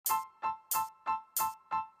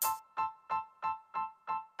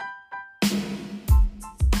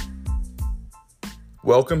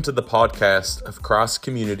Welcome to the podcast of Christ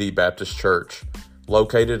Community Baptist Church,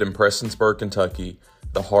 located in Prestonsburg, Kentucky,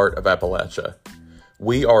 the heart of Appalachia.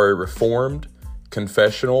 We are a reformed,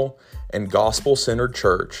 confessional, and gospel-centered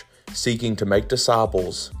church seeking to make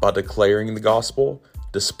disciples by declaring the gospel,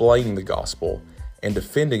 displaying the gospel, and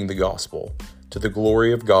defending the gospel to the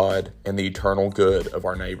glory of God and the eternal good of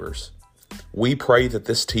our neighbors. We pray that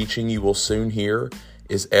this teaching you will soon hear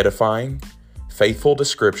is edifying, faithful to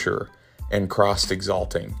Scripture, and Christ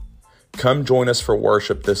exalting. Come join us for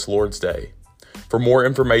worship this Lord's Day. For more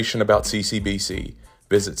information about CCBC,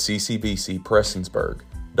 visit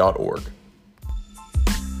ccbcprestonsburg.org.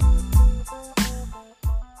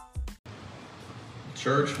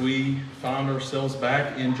 Church, we find ourselves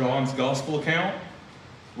back in John's Gospel account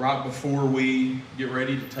right before we get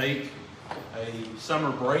ready to take a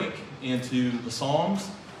summer break into the Psalms.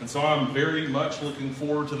 And so I'm very much looking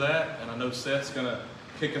forward to that. And I know Seth's going to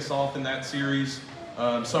kick us off in that series,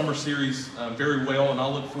 summer series, very well, and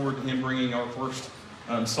I'll look forward to him bringing our first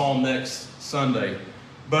psalm next Sunday.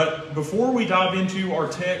 But before we dive into our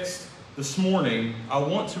text this morning, I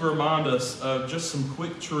want to remind us of just some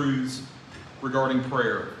quick truths regarding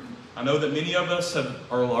prayer. I know that many of us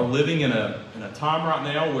are living in a time right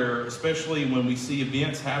now where, especially when we see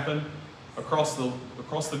events happen across the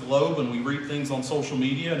globe and we read things on social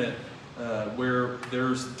media, and where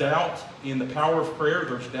there's doubt in the power of prayer,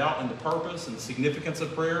 there's doubt in the purpose and the significance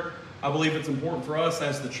of prayer. I believe it's important for us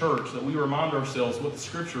as the church that we remind ourselves what the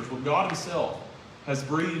Scriptures, what God Himself has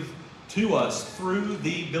breathed to us through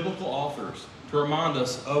the biblical authors to remind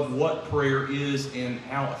us of what prayer is and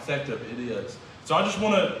how effective it is. So I just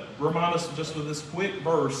want to remind us just with this quick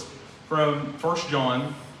verse from 1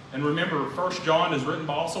 John. And remember, 1 John is written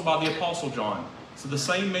also by the Apostle John. So the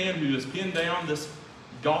same man who has penned down this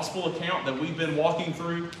gospel account that we've been walking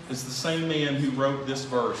through is the same man who wrote this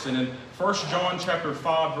verse. And in 1 John chapter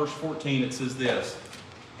 5, verse 14, it says this,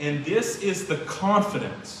 "And this is the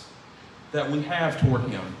confidence that we have toward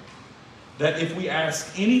Him, that if we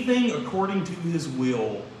ask anything according to His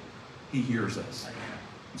will, He hears us."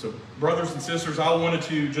 So, brothers and sisters, I wanted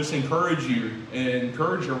to just encourage you and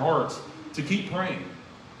encourage your hearts to keep praying.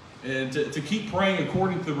 And to keep praying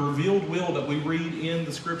according to the revealed will that we read in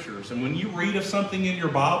the Scriptures. And when you read of something in your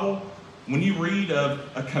Bible, when you read of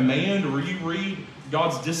a command or you read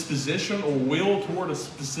God's disposition or will toward a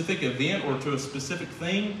specific event or to a specific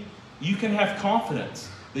thing, you can have confidence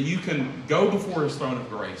that you can go before His throne of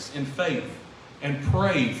grace in faith and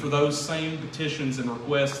pray for those same petitions and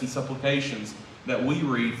requests and supplications that we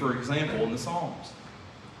read, for example, in the Psalms.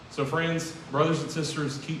 So friends, brothers and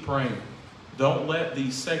sisters, keep praying. Don't let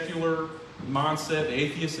the secular mindset, the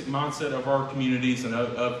atheistic mindset of our communities and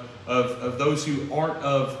of those who aren't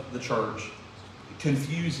of the church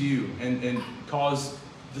confuse you and cause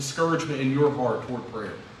discouragement in your heart toward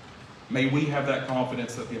prayer. May we have that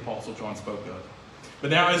confidence that the Apostle John spoke of.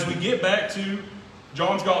 But now as we get back to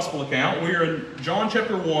John's Gospel account, we are in John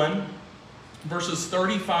chapter 1, verses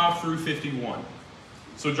 35 through 51.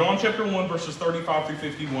 So John chapter 1, verses 35 through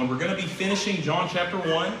 51. We're going to be finishing John chapter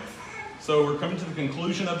 1. So we're coming to the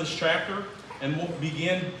conclusion of this chapter, and we'll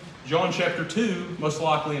begin John chapter 2, most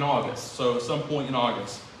likely in August. So at some point in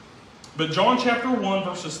August. But John chapter 1,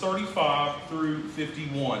 verses 35 through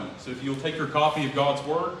 51. So if you'll take your copy of God's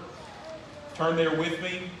Word, turn there with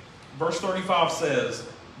me. Verse 35 says,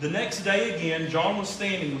 "The next day again, John was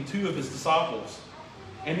standing with two of his disciples.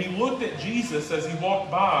 And he looked at Jesus as he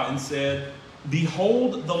walked by and said,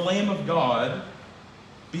 'Behold the Lamb of God.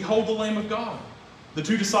 Behold the Lamb of God.' The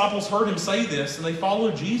two disciples heard him say this, and they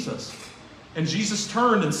followed Jesus. And Jesus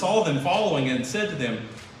turned and saw them following and said to them,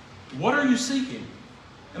 'What are you seeking?'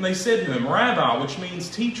 And they said to him, 'Rabbi,' which means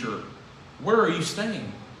teacher, 'where are you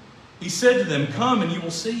staying?' He said to them, 'Come and you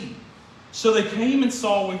will see.' So they came and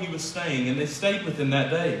saw where he was staying, and they stayed with him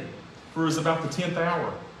that day, for it was about the 10th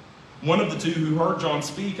hour. One of the two who heard John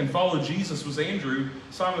speak and followed Jesus was Andrew,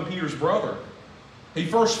 Simon Peter's brother. He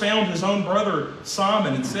first found his own brother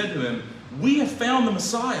Simon and said to him, 'We have found the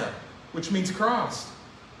Messiah,' which means Christ.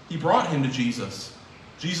 He brought him to Jesus.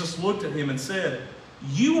 Jesus looked at him and said,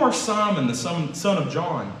 'You are Simon, the son of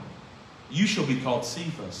John. You shall be called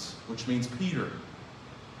Cephas,' which means Peter."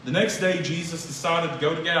 The next day, Jesus decided to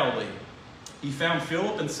go to Galilee. He found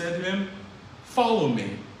Philip and said to him, "Follow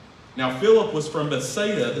me." Now Philip was from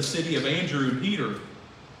Bethsaida, the city of Andrew and Peter.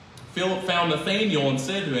 Philip found Nathanael and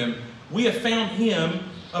said to him, "We have found him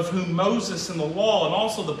of whom Moses and the law and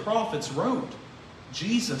also the prophets wrote,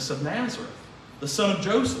 Jesus of Nazareth, the son of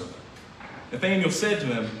Joseph." Nathanael said to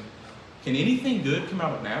him, "Can anything good come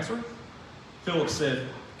out of Nazareth?" Philip said,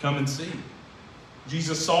 "Come and see."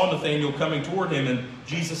 Jesus saw Nathanael coming toward him, and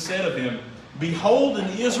Jesus said of him, "Behold,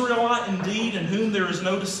 an Israelite indeed, in whom there is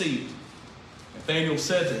no deceit." Nathanael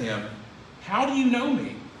said to him, "How do you know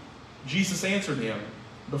me?" Jesus answered him,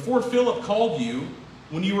 "Before Philip called you,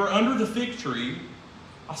 when you were under the fig tree,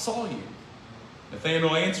 I saw you."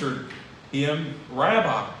 Nathanael answered him,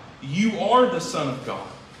 "Rabbi, you are the Son of God.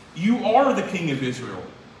 You are the King of Israel."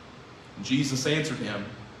 And Jesus answered him,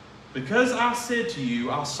 "Because I said to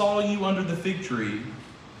you, I saw you under the fig tree,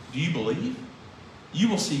 do you believe? You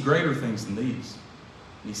will see greater things than these."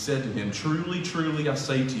 And he said to him, "Truly, truly, I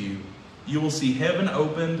say to you, you will see heaven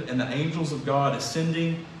opened and the angels of God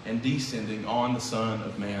ascending and descending on the Son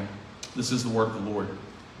of Man." This is the word of the Lord.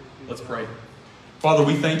 Let's pray. Father,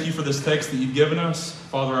 we thank you for this text that you've given us.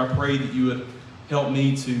 Father, I pray that you would help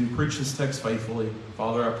me to preach this text faithfully.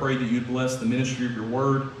 Father, I pray that you'd bless the ministry of your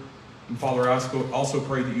word. And Father, I also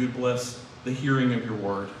pray that you'd bless the hearing of your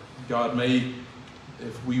word. God, may,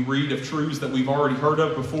 if we read of truths that we've already heard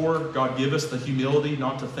of before, God, give us the humility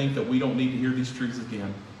not to think that we don't need to hear these truths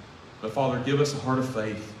again. But Father, give us a heart of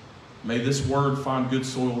faith. May this word find good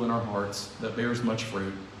soil in our hearts that bears much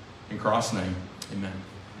fruit. In Christ's name, amen.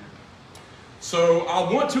 So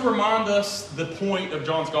I want to remind us the point of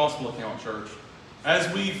John's Gospel account, church. As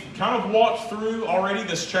we've kind of walked through already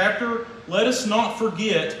this chapter, let us not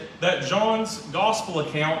forget that John's Gospel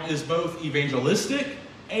account is both evangelistic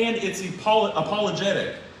and it's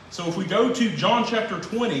apologetic. So if we go to John chapter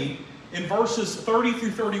 20, in verses 30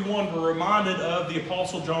 through 31, we're reminded of the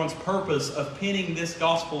Apostle John's purpose of penning this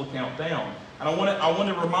Gospel account down. And I want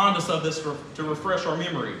to remind us of this to refresh our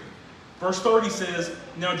memory. Verse 30 says,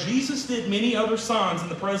 "Now Jesus did many other signs in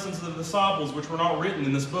the presence of the disciples which were not written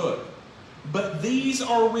in this book. But these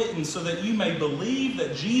are written so that you may believe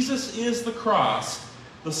that Jesus is the Christ,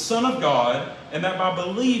 the Son of God, and that by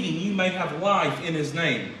believing you may have life in his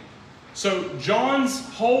name." So John's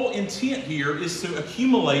whole intent here is to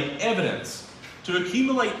accumulate evidence, to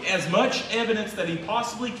accumulate as much evidence that he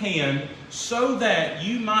possibly can so that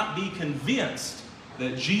you might be convinced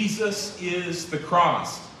that Jesus is the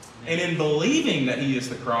Christ. And in believing that he is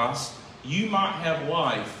the Christ, you might have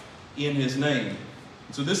life in his name.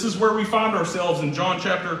 So this is where we find ourselves in John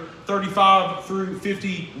chapter 35 through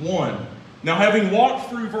 51. Now, having walked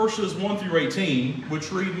through verses 1 through 18,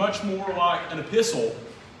 which read much more like an epistle,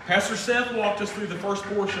 Pastor Seth walked us through the first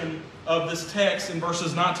portion of this text in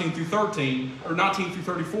verses 19 through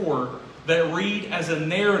 34, that read as a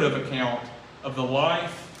narrative account of the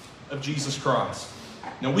life of Jesus Christ.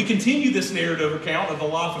 Now, we continue this narrative account of the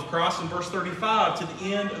life of Christ in verse 35 to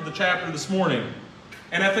the end of the chapter this morning.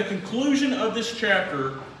 And at the conclusion of this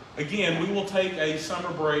chapter, again, we will take a summer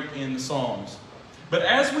break in the Psalms. But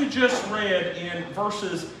as we just read in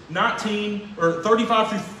verses 35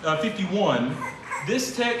 through 51,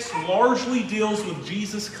 this text largely deals with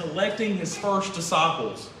Jesus collecting his first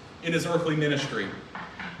disciples in his earthly ministry.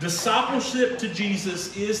 Discipleship to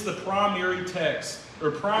Jesus is the primary text,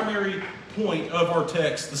 or primary point of our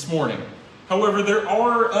text this morning. However, there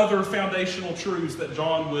are other foundational truths that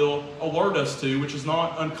John will alert us to, which is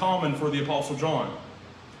not uncommon for the Apostle John.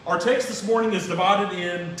 Our text this morning is divided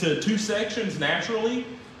into two sections naturally.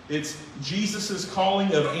 It's Jesus'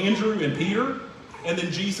 calling of Andrew and Peter, and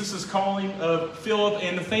then Jesus' calling of Philip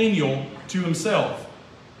and Nathanael to himself.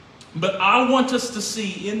 But I want us to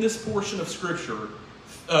see in this portion of Scripture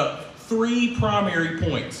three primary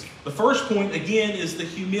points. The first point, again, is the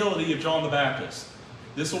humility of John the Baptist.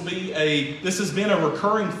 This has been a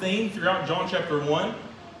recurring theme throughout John chapter 1.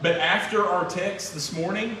 But after our text this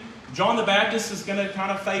morning, John the Baptist is going to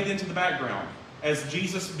kind of fade into the background as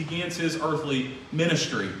Jesus begins his earthly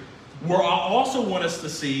ministry. Where I also want us to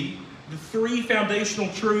see the three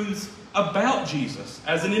foundational truths about Jesus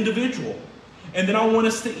as an individual. And then I want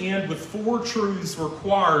us to end with four truths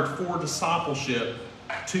required for discipleship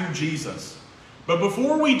to Jesus. But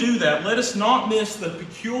before we do that, let us not miss the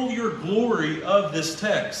peculiar glory of this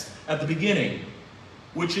text at the beginning,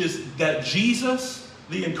 which is that Jesus,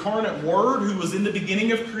 the incarnate Word, who was in the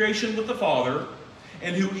beginning of creation with the Father,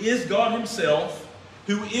 and who is God himself,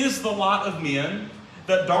 who is the light of men,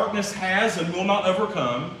 that darkness has and will not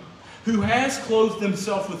overcome, who has clothed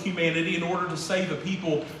himself with humanity in order to save a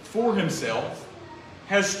people for himself,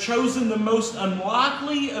 has chosen the most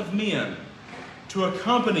unlikely of men to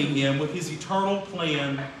accompany him with his eternal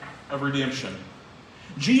plan of redemption.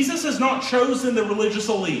 Jesus has not chosen the religious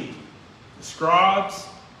elite, the scribes,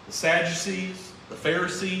 the Sadducees, the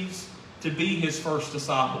Pharisees, to be his first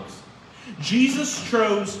disciples. Jesus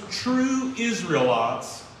chose true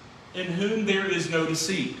Israelites in whom there is no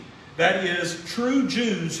deceit. That is, true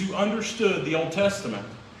Jews who understood the Old Testament,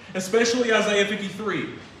 especially Isaiah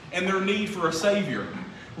 53, and their need for a Savior.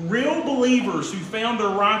 Real believers who found their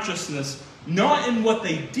righteousness not in what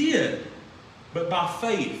they did, but by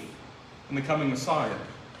faith in the coming Messiah.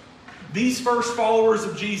 These first followers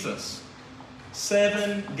of Jesus,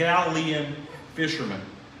 7 Galilean fishermen,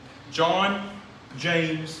 John,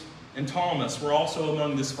 James, and Thomas were also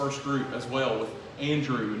among this first group as well, with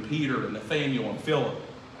Andrew and Peter and Nathaniel and Philip.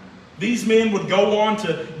 These men would go on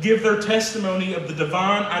to give their testimony of the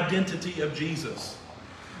divine identity of Jesus.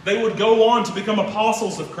 They would go on to become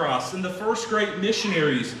apostles of Christ and the first great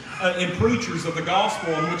missionaries and preachers of the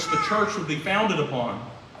gospel on which the church would be founded upon.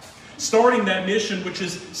 Starting that mission which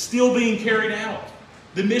is still being carried out.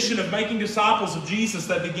 The mission of making disciples of Jesus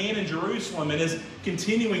that began in Jerusalem and is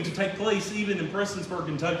continuing to take place even in Prestonsburg,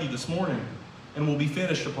 Kentucky this morning, and will be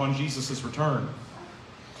finished upon Jesus' return.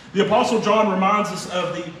 The Apostle John reminds us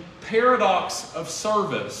of the paradox of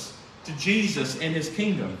service to Jesus and his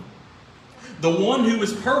kingdom. The one who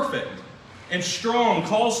is perfect and strong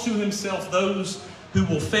calls to himself those who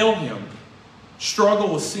will fail him,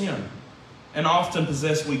 struggle with sin, and often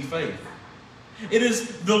possess weak faith. It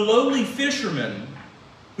is the lowly fishermen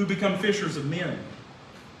who become fishers of men.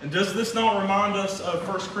 And does this not remind us of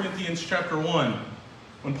 1 Corinthians chapter 1,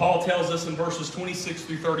 when Paul tells us in verses 26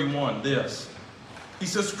 through 31 this? He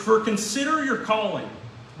says, "For consider your calling,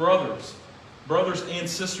 brothers and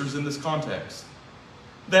sisters in this context,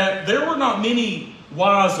 that there were not many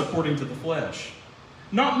wise according to the flesh,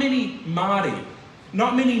 not many mighty,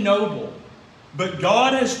 not many noble, but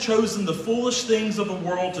God has chosen the foolish things of the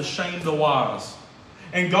world to shame the wise.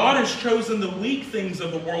 And God has chosen the weak things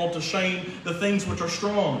of the world to shame the things which are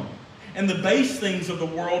strong. And the base things of the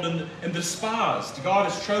world and despised God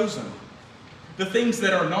has chosen. The things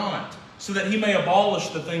that are not, so that he may abolish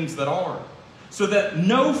the things that are. So that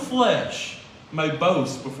no flesh may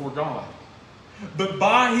boast before God. But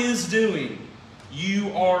by his doing,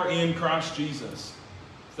 you are in Christ Jesus."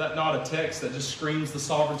 Is that not a text that just screams the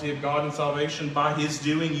sovereignty of God and salvation? By his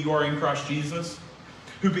doing, you are in Christ Jesus,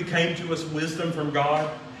 who became to us wisdom from God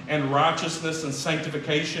and righteousness and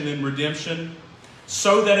sanctification and redemption,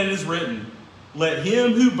 so that it is written, "Let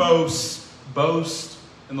him who boasts, boast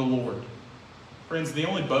in the Lord." Friends, the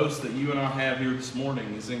only boast that you and I have here this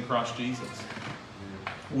morning is in Christ Jesus.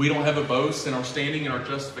 We don't have a boast in our standing and our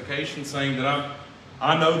justification saying that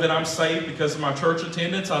I know that I'm saved because of my church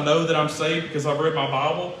attendance. I know that I'm saved because I've read my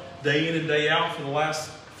Bible day in and day out for the last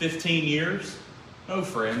 15 years. No,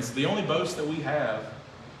 friends, the only boast that we have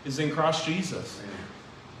is in Christ Jesus.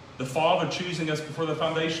 The Father choosing us before the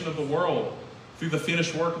foundation of the world through the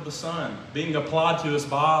finished work of the Son, being applied to us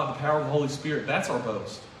by the power of the Holy Spirit. That's our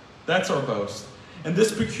boast. That's our boast. And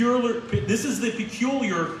this is the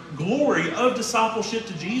peculiar glory of discipleship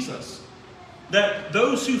to Jesus. That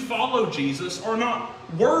those who follow Jesus are not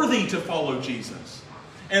worthy to follow Jesus.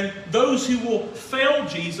 And those who will fail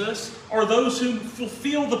Jesus are those who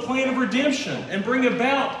fulfill the plan of redemption and bring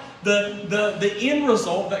about the end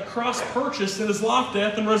result that Christ purchased in his life,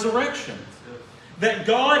 death, and resurrection. That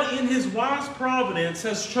God in his wise providence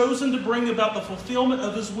has chosen to bring about the fulfillment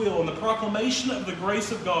of his will and the proclamation of the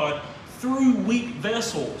grace of God through weak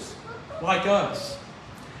vessels like us.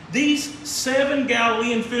 These 7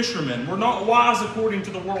 Galilean fishermen were not wise according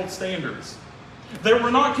to the world's standards. They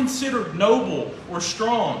were not considered noble or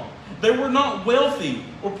strong. They were not wealthy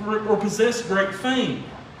or possessed great fame.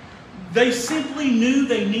 They simply knew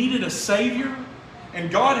they needed a Savior,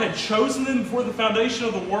 and God had chosen them before the foundation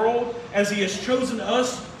of the world, as he has chosen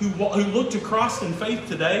us who look to Christ in faith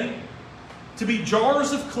today, to be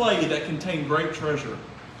jars of clay that contain great treasure.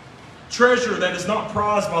 Treasure that is not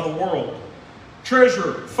prized by the world.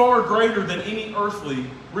 Treasure far greater than any earthly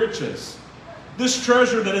riches. This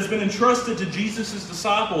treasure that has been entrusted to Jesus'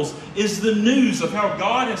 disciples is the news of how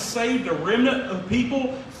God has saved a remnant of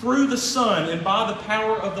people through the Son and by the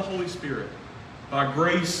power of the Holy Spirit, by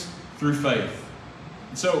grace through faith.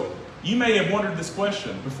 And so, you may have wondered this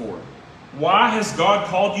question before. Why has God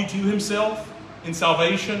called you to himself in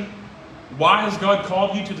salvation? Why has God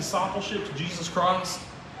called you to discipleship to Jesus Christ?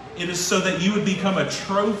 It is so that you would become a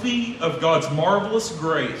trophy of God's marvelous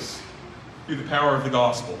grace through the power of the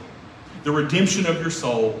gospel, the redemption of your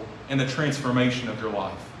soul, and the transformation of your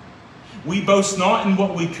life. We boast not in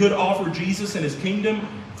what we could offer Jesus and his kingdom,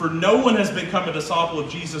 for no one has become a disciple of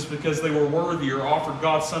Jesus because they were worthy or offered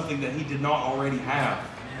God something that he did not already have.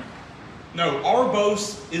 No, our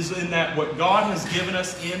boast is in that what God has given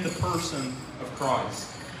us in the person of Christ,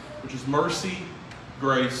 which is mercy,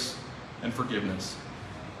 grace, and forgiveness.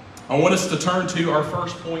 I want us to turn to our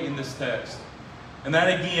first point in this text. And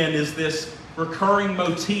that again is this recurring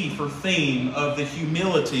motif or theme of the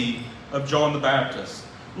humility of John the Baptist.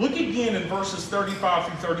 Look again in verses 35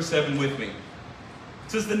 through 37 with me.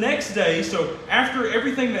 It says the next day, so after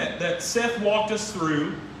everything that Seth walked us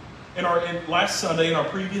through in last Sunday in our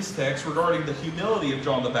previous text regarding the humility of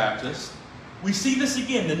John the Baptist, we see this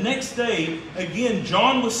again. The next day, again,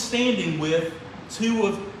 John was standing with two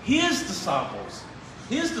of his disciples.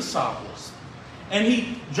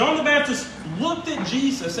 And John the Baptist looked at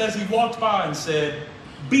Jesus as he walked by and said,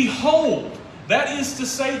 "Behold." That is to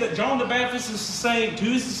say that John the Baptist is saying to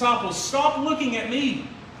his disciples, "Stop looking at me.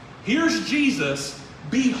 Here's Jesus.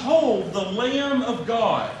 Behold the Lamb of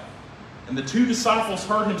God." And the two disciples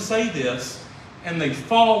heard him say this, and they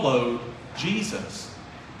followed Jesus.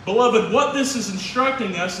 Beloved, what this is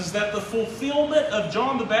instructing us is that the fulfillment of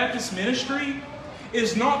John the Baptist's ministry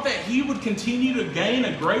is not that he would continue to gain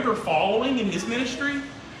a greater following in his ministry,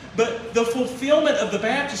 but the fulfillment of the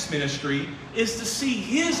Baptist ministry is to see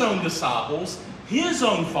his own disciples, his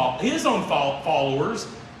own followers,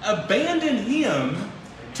 abandon him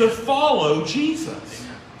to follow Jesus.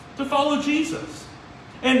 To follow Jesus.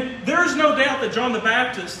 And there's no doubt that John the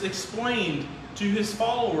Baptist explained to his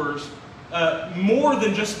followers more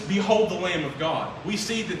than just "behold the Lamb of God." We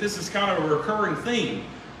see that this is kind of a recurring theme.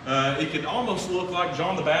 It could almost look like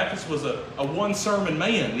John the Baptist was a one-sermon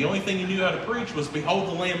man. The only thing he knew how to preach was "behold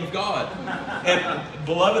the Lamb of God." And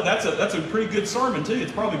beloved, that's a pretty good sermon too.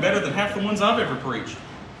 It's probably better than half the ones I've ever preached.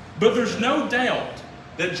 But there's no doubt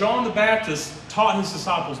that John the Baptist taught his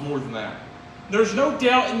disciples more than that. There's no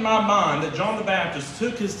doubt in my mind that John the Baptist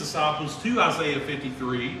took his disciples to Isaiah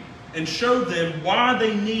 53 and showed them why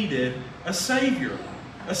they needed a Savior.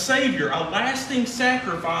 A Savior, a lasting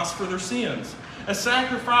sacrifice for their sins. A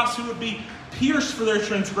sacrifice who would be pierced for their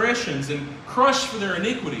transgressions and crushed for their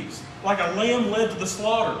iniquities, like a lamb led to the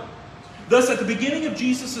slaughter. Thus, at the beginning of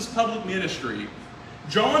Jesus' public ministry,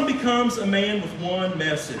 John becomes a man with one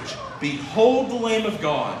message: "Behold the Lamb of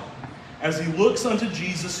God," as he looks unto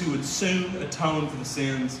Jesus who would soon atone for the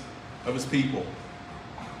sins of his people.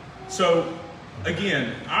 So,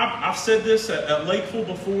 again, I've said this at Lakeville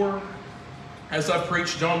before as I've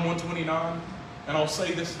preached John 1:29, and I'll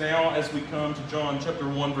say this now as we come to John chapter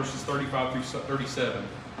 1, verses 35 through 37.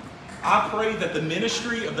 I pray that the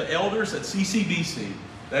ministry of the elders at CCBC,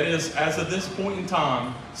 that is, as of this point in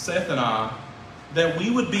time, Seth and I, that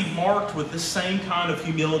we would be marked with this same kind of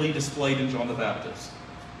humility displayed in John the Baptist.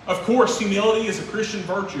 Of course, humility is a Christian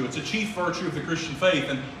virtue. It's a chief virtue of the Christian faith,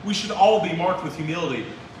 and we should all be marked with humility.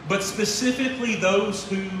 But specifically those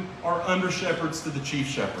who are under shepherds to the chief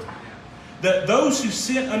shepherd. That those who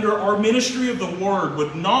sit under our ministry of the Word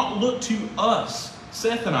would not look to us,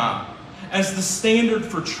 Seth and I, as the standard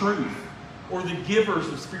for truth or the givers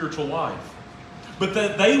of spiritual life. But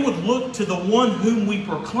that they would look to the one whom we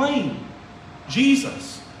proclaim,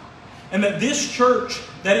 Jesus. And that this church,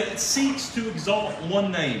 that it seeks to exalt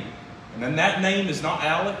one name. And then that name is not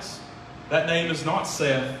Alex, that name is not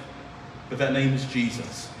Seth, but that name is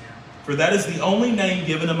Jesus. For that is the only name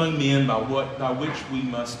given among men by which we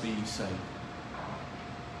must be saved.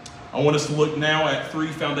 I want us to look now at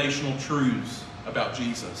three foundational truths about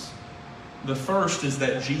Jesus. The first is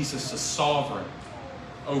that Jesus is sovereign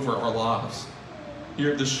over our lives.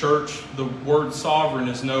 Here at this church, the word sovereign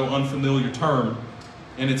is no unfamiliar term.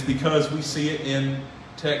 And it's because we see it in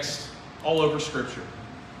text all over Scripture.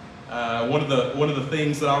 One of the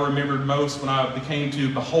things that I remembered most when I became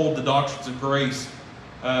to behold the doctrines of grace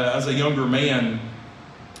as a younger man,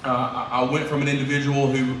 I went from an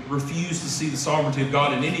individual who refused to see the sovereignty of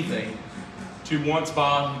God in anything to once,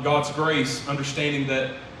 by God's grace, understanding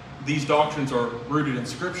that these doctrines are rooted in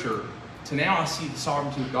Scripture, to now I see the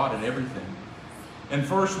sovereignty of God in everything. And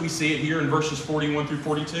first we see it here in verses 41 through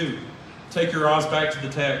 42. Take your eyes back to the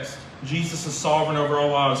text. Jesus is sovereign over our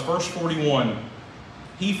lives. Verse 41.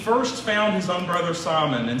 He first found his own brother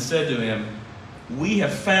Simon and said to him, "We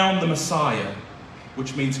have found the Messiah,"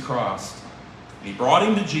 which means Christ. And he brought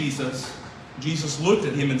him to Jesus. Jesus looked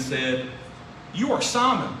at him and said, "You are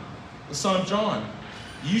Simon, the son of John.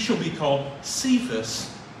 You shall be called Cephas,"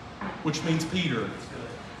 which means Peter.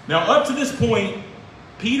 Now, up to this point,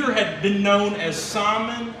 Peter had been known as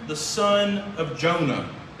Simon, the son of Jonah.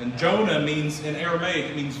 And Jonah means, in Aramaic,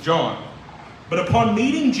 it means John. But upon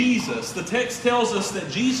meeting Jesus, the text tells us that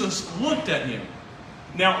Jesus looked at him.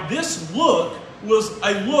 Now, this look was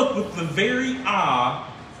a look with the very eye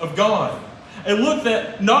of God. A look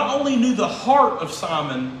that not only knew the heart of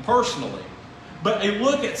Simon personally, but a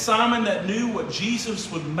look at Simon that knew what Jesus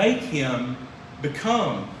would make him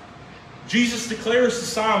become. Jesus declares to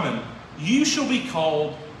Simon, "You shall be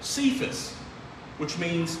called Cephas," which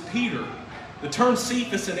means Peter. The term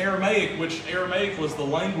Cephas in Aramaic, which Aramaic was the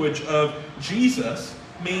language of Jesus,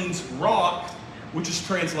 means rock, which is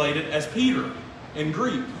translated as Peter in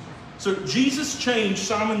Greek. So Jesus changed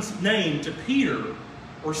Simon's name to Peter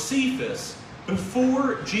or Cephas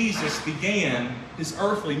before Jesus began his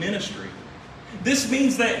earthly ministry. This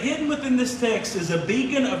means that hidden within this text is a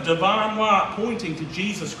beacon of divine light pointing to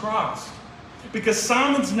Jesus Christ. Because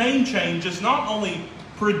Simon's name change is not only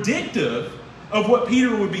predictive of what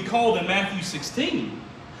Peter would be called in Matthew 16,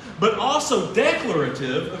 but also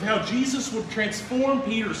declarative of how Jesus would transform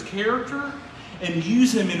Peter's character and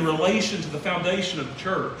use him in relation to the foundation of the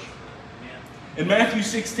church. In Matthew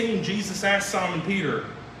 16, Jesus asked Simon Peter,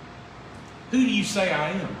 "Who do you say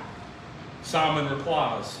I am?" Simon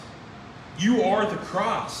replies, "You are the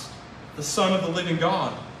Christ, the Son of the living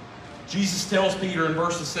God." Jesus tells Peter in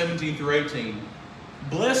verses 17 through 18,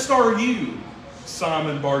 "Blessed are you,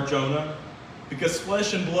 Simon Bar-Jonah, because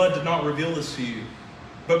flesh and blood did not reveal this to you,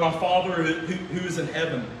 but my Father who is in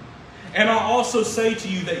heaven. And I also say to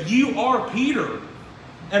you that you are Peter,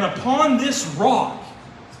 and upon this rock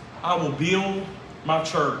I will build my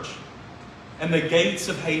church, and the gates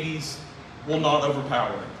of Hades will not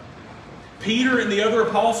overpower it." Peter and the other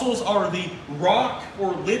apostles are the rock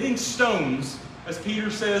or living stones, as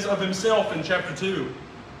Peter says of himself in chapter 2,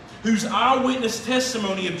 whose eyewitness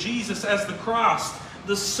testimony of Jesus as the Christ,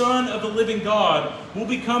 the Son of the living God, will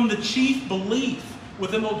become the chief belief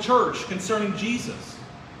within the church concerning Jesus,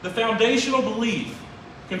 the foundational belief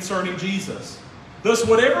concerning Jesus. Thus,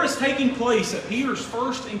 whatever is taking place at Peter's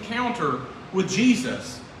first encounter with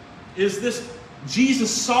Jesus is this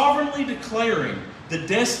Jesus sovereignly declaring the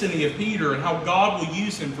destiny of Peter and how God will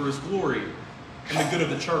use him for his glory and the good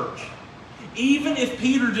of the church. Even if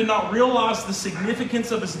Peter did not realize the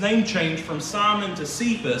significance of his name change from Simon to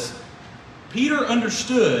Cephas, Peter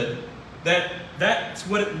understood that that's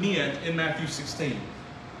what it meant in Matthew 16.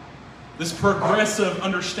 This progressive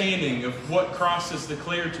understanding of what Christ has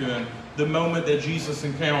declared to him the moment that Jesus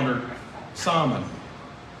encountered Simon.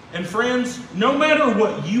 And friends, no matter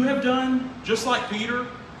what you have done, just like Peter,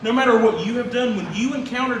 no matter what you have done, when you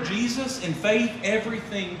encounter Jesus in faith,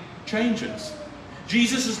 everything changes.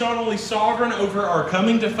 Jesus is not only sovereign over our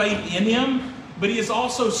coming to faith in him, but he is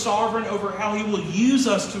also sovereign over how he will use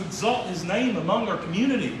us to exalt his name among our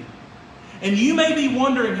community. And you may be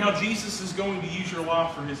wondering how Jesus is going to use your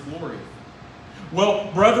life for his glory. Well,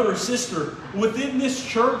 brother or sister, within this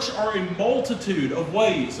church are a multitude of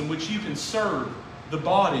ways in which you can serve the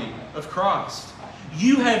body of Christ.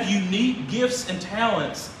 You have unique gifts and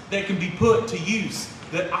talents that can be put to use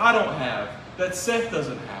that I don't have, that Seth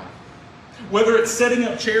doesn't have. Whether it's setting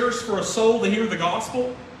up chairs for a soul to hear the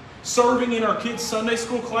gospel, serving in our kids' Sunday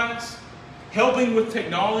school class, helping with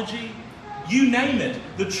technology, you name it.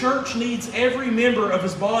 The church needs every member of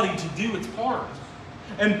his body to do its part.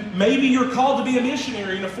 And maybe you're called to be a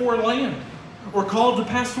missionary in a foreign land or called to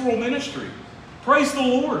pastoral ministry. Praise the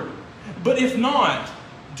Lord. But if not,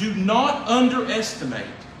 do not underestimate,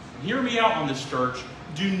 hear me out on this, church,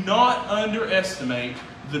 do not underestimate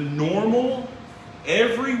the normal,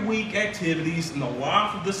 every week activities in the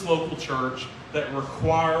life of this local church that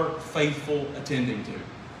require faithful attending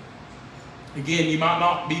to. Again, you might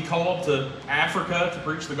not be called to Africa to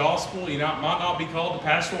preach the gospel. You might not be called to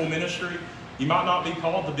pastoral ministry. You might not be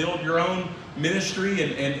called to build your own ministry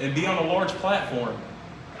and be on a large platform.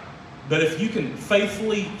 But if you can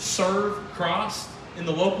faithfully serve Christ in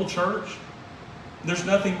the local church, there's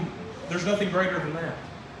nothing greater than that.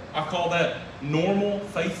 I call that normal,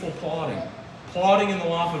 faithful plodding. Plodding in the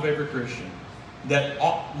life of every Christian that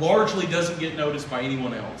largely doesn't get noticed by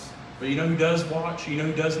anyone else. But you know who does watch? You know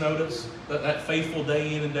who does notice? That faithful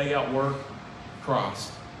day in and day out work?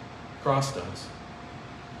 Christ. Christ does.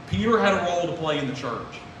 Peter had a role to play in the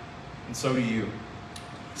church, and so do you.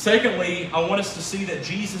 Secondly, I want us to see that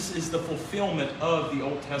Jesus is the fulfillment of the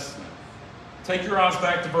Old Testament. Take your eyes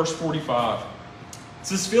back to verse 45. It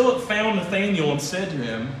says, Philip found Nathanael and said to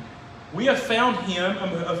him, "We have found him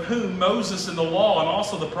of whom Moses in the law and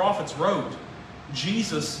also the prophets wrote,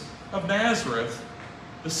 Jesus of Nazareth,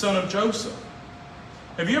 the son of Joseph."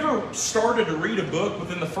 Have you ever started to read a book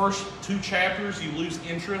within the first 2 chapters you lose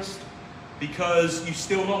interest because you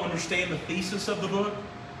still don't understand the thesis of the book?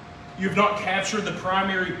 You've not captured the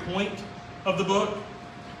primary point of the book?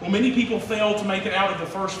 Well, many people fail to make it out of the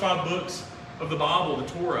first 5 books of the Bible, the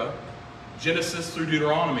Torah, Genesis through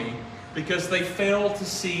Deuteronomy, because they fail to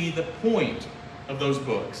see the point of those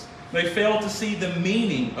books. They fail to see the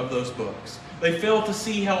meaning of those books. They fail to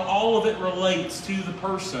see how all of it relates to the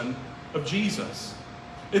person of Jesus.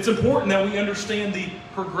 It's important that we understand the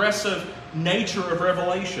progressive nature of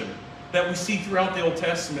revelation that we see throughout the Old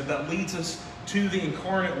Testament that leads us to the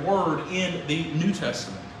incarnate Word in the New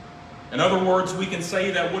Testament. In other words, we can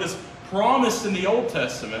say that what is promised in the Old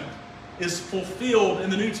Testament is fulfilled in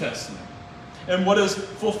the New Testament. And what is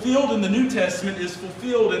fulfilled in the New Testament is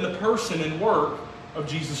fulfilled in the person and work of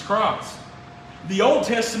Jesus Christ. The Old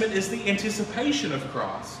Testament is the anticipation of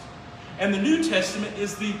Christ, and the New Testament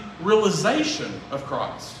is the realization of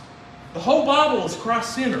Christ. The whole Bible is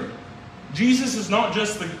Christ-centered. Jesus is not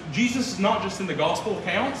just in the gospel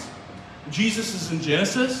accounts. Jesus is in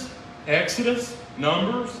Genesis, Exodus,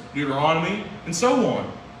 Numbers, Deuteronomy, and so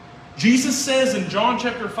on. Jesus says in John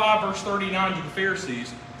chapter 5, verse 39 to the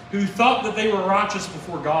Pharisees, who thought that they were righteous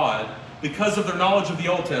before God because of their knowledge of the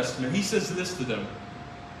Old Testament, he says this to them: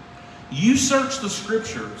 you search the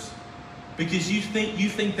Scriptures because you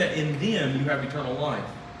think that in them you have eternal life,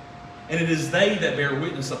 and it is they that bear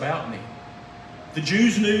witness about me. The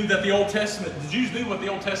Jews knew what the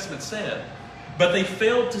Old Testament said, but they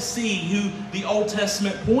failed to see who the Old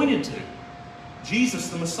Testament pointed to: Jesus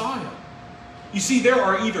the Messiah. You see, there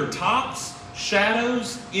are either types,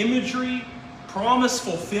 shadows, imagery, promise,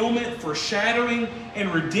 fulfillment, foreshadowing,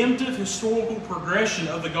 and redemptive historical progression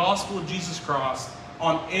of the gospel of Jesus Christ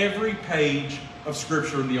on every page of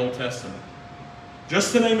Scripture in the Old Testament.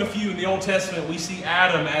 Just to name a few, in the Old Testament, we see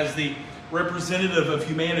Adam as the representative of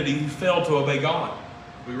humanity who failed to obey God.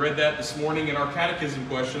 We read that this morning in our catechism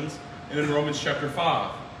questions and in Romans chapter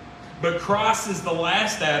 5. But Christ is the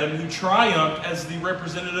last Adam who triumphed as the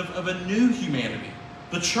representative of a new humanity,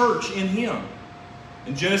 the church in Him.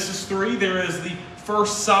 In Genesis 3, there is the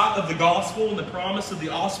first sight of the gospel and the promise of the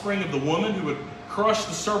offspring of the woman who would crush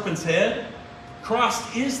the serpent's head.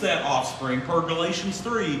 Christ is that offspring, per Galatians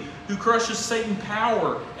 3, who crushes Satan's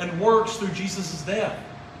power and works through Jesus' death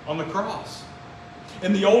on the cross.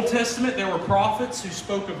 In the Old Testament, there were prophets who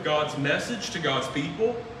spoke of God's message to God's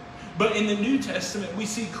people. But in the New Testament, we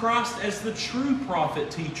see Christ as the true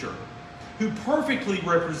prophet-teacher who perfectly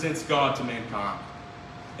represents God to mankind.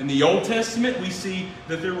 In the Old Testament, we see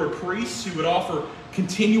that there were priests who would offer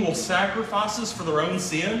continual sacrifices for their own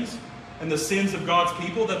sins and the sins of God's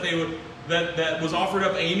people that was offered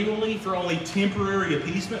up annually for only temporary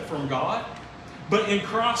appeasement from God. But in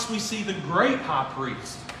Christ, we see the great high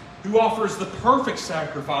priest who offers the perfect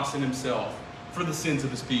sacrifice in Himself for the sins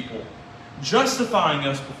of His people, justifying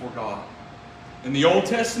us before God. In the Old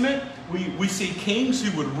Testament, we see kings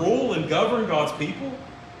who would rule and govern God's people,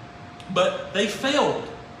 but they failed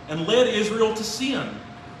and led Israel to sin.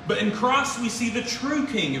 But in Christ, we see the true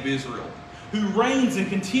King of Israel, who reigns in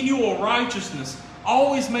continual righteousness,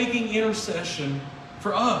 always making intercession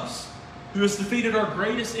for us, who has defeated our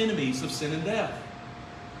greatest enemies of sin and death.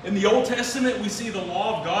 In the Old Testament, we see the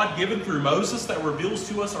law of God given through Moses that reveals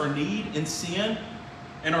to us our need in sin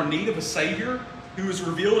and our need of a Savior, who is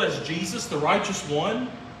revealed as Jesus, the righteous one,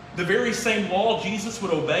 the very same law Jesus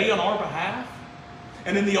would obey on our behalf.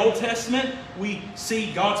 And in the Old Testament, we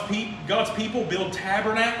see God's people build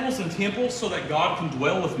tabernacles and temples so that God can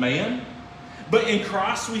dwell with man. But in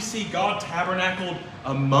Christ, we see God tabernacled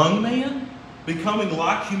among man, becoming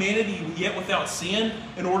like humanity yet without sin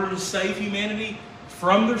in order to save humanity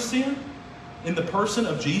from their sin in the person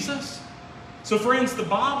of Jesus. So friends, the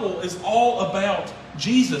Bible is all about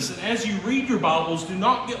Jesus. And as you read your Bibles, do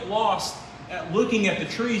not get lost at looking at the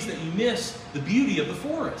trees that you miss the beauty of the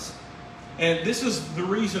forest. And this is the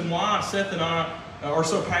reason why Seth and I are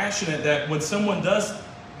so passionate that when someone does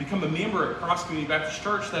become a member at Christ Community Baptist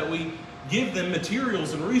Church, that we give them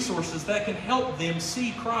materials and resources that can help them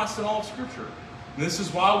see Christ in all of Scripture. And this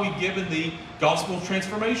is why we've given the Gospel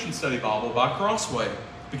Transformation Study Bible by Crossway,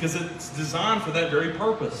 because it's designed for that very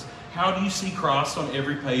purpose. How do you see Christ on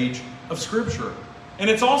every page of Scripture? And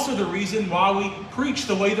it's also the reason why we preach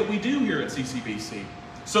the way that we do here at CCBC,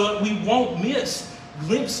 so that we won't miss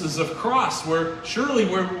glimpses of Christ, when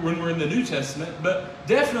we're in the New Testament, but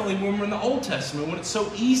definitely when we're in the Old Testament, when it's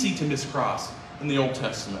so easy to miss Christ in the Old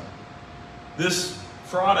Testament. This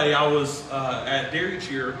Friday, I was at Dairy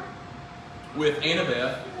Cheer with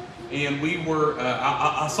Annabeth, and we were,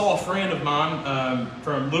 I saw a friend of mine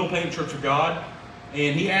from Little Paint Church of God,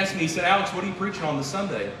 and he asked me, he said, "Alex, what are you preaching on this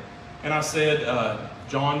Sunday?" And I said,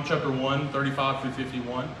 John chapter 1, 35 through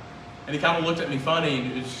 51. And he kind of looked at me funny,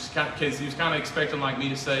 and it was just because he was kind of expecting like me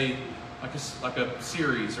to say like a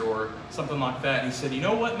series or something like that. And he said, "You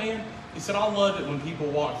know what, man?" He said, "I love it when people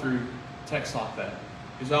walk through text like that."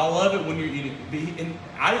 He said, "I love it when you're eating." And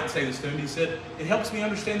I didn't say this to him. He said, "It helps me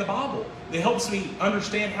understand the Bible. It helps me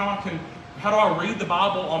understand how do I read the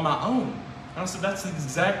Bible on my own." And I said, "That's the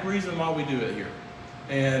exact reason why we do it here."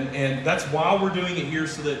 And that's why we're doing it here,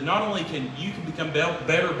 so that not only can you become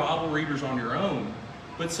better Bible readers on your own,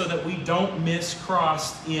 but so that we don't miss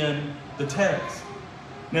Christ in the text.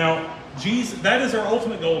 Now, that is our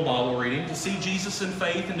ultimate goal of Bible reading, to see Jesus in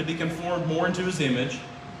faith and to be conformed more into His image.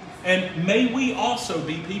 And may we also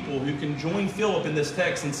be people who can join Philip in this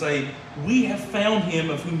text and say, we have found him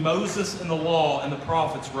of whom Moses and the law and the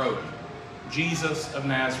prophets wrote, Jesus of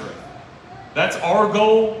Nazareth. That's our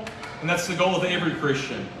goal, and that's the goal of every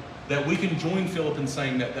Christian, that we can join Philip in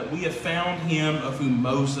saying that we have found him of whom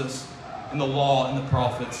Moses and the law and the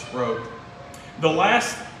prophets wrote. The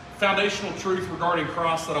last foundational truth regarding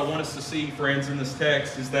Christ that I want us to see, friends, in this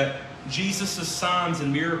text is that Jesus' signs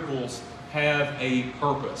and miracles have a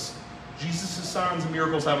purpose. Jesus' signs and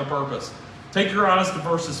miracles have a purpose. Take your eyes to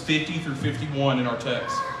verses 50 through 51 in our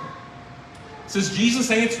text. It says, Jesus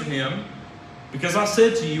answered him, because I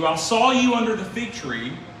said to you, I saw you under the fig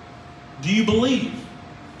tree. Do you believe?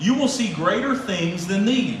 You will see greater things than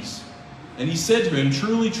these. And he said to him,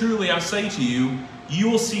 truly, truly, I say to you, you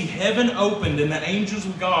will see heaven opened and the angels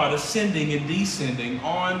of God ascending and descending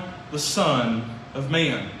on the Son of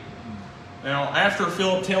Man. Now, after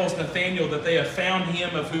Philip tells Nathanael that they have found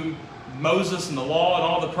him of whom Moses and the law and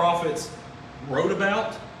all the prophets wrote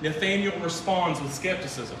about, Nathanael responds with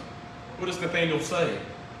skepticism. What does Nathanael say?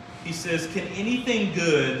 He says, can anything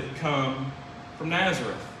good come from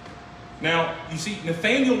Nazareth? Now, you see,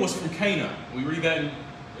 Nathanael was from Cana. We read that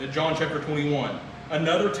in John chapter 21,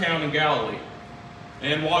 another town in Galilee.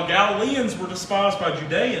 And while Galileans were despised by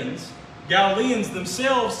Judeans, Galileans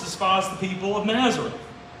themselves despised the people of Nazareth.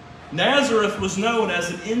 Nazareth was known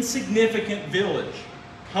as an insignificant village,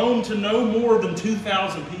 home to no more than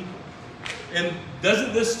 2,000 people. And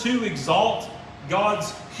doesn't this too exalt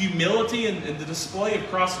God's humility and the display of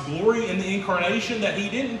Christ's glory in the incarnation, that he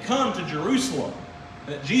didn't come to Jerusalem?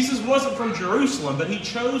 That Jesus wasn't from Jerusalem, but he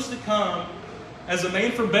chose to come as a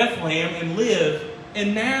man from Bethlehem and live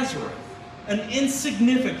in Nazareth, an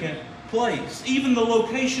insignificant place. Even the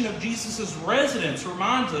location of Jesus' residence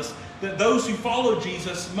reminds us that those who follow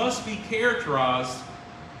Jesus must be characterized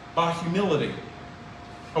by humility.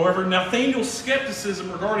 However, Nathanael's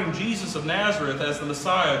skepticism regarding Jesus of Nazareth as the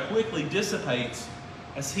Messiah quickly dissipates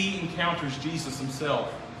as he encounters Jesus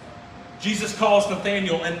himself. Jesus calls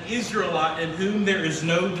Nathanael an Israelite in whom there is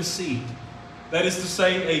no deceit. That is to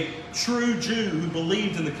say, a true Jew who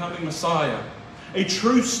believed in the coming Messiah, a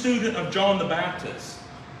true student of John the Baptist.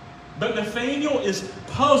 But Nathanael is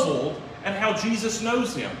puzzled at how Jesus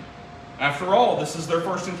knows him. After all, this is their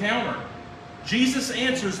first encounter. Jesus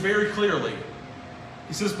answers very clearly.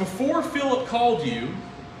 He says, before Philip called you,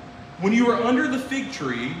 when you were under the fig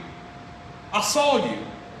tree, I saw you.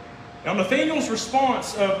 Now, Nathanael's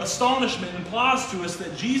response of astonishment implies to us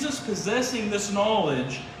that Jesus possessing this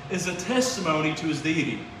knowledge is a testimony to his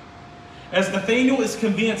deity. As Nathanael is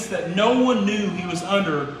convinced that no one knew he was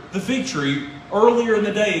under the fig tree earlier in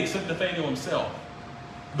the day except Nathanael himself.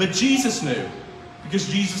 But Jesus knew, because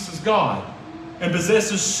Jesus is God and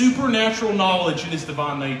possesses supernatural knowledge in his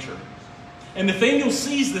divine nature. And Nathanael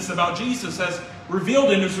sees this about Jesus as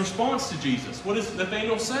revealed in his response to Jesus. What does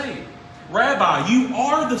Nathanael say? Rabbi, you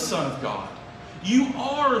are the Son of God. You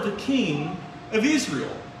are the King of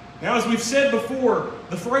Israel. Now, as we've said before,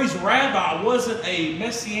 the phrase rabbi wasn't a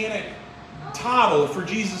messianic title for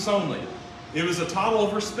Jesus only. It was a title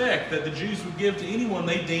of respect that the Jews would give to anyone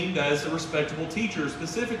they deemed as a respectable teacher,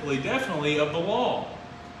 specifically, definitely, of the law.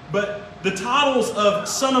 But the titles of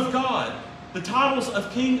Son of God, the titles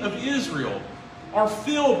of King of Israel, are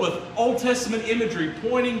filled with Old Testament imagery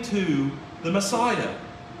pointing to the Messiah.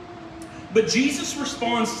 But Jesus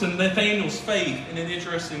responds to Nathanael's faith in an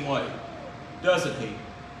interesting way, doesn't he?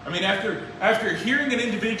 I mean, after hearing an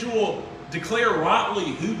individual declare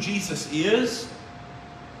rightly who Jesus is,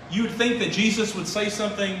 you would think that Jesus would say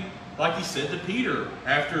something like he said to Peter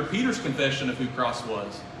after Peter's confession of who Christ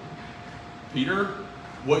was. Peter,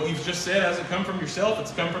 what you've just said hasn't come from yourself,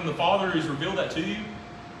 it's come from the Father who's revealed that to you.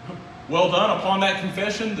 Well done. Upon that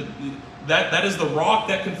confession, that is the rock,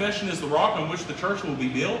 that confession is the rock on which the church will be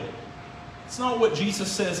built. It's not what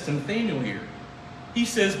Jesus says to Nathanael here. He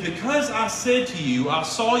says, because I said to you, I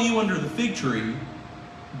saw you under the fig tree,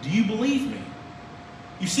 do you believe me?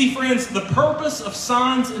 You see, friends, the purpose of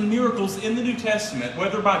signs and miracles in the New Testament,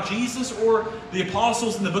 whether by Jesus or the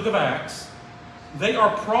apostles in the book of Acts, they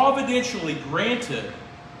are providentially granted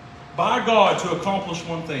by God to accomplish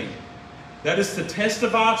one thing. That is to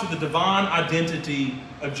testify to the divine identity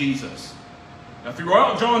of Jesus. Now,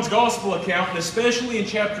 throughout John's Gospel account, and especially in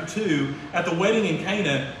chapter 2, at the wedding in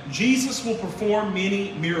Cana, Jesus will perform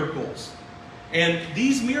many miracles. And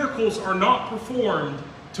these miracles are not performed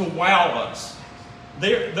to wow us.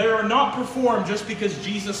 They are not performed just because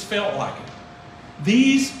Jesus felt like it.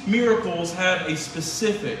 These miracles have a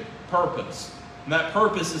specific purpose. And that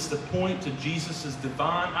purpose is to point to Jesus'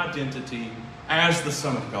 divine identity as the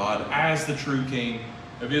Son of God, as the true King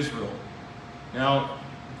of Israel. Now,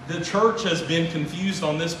 The church has been confused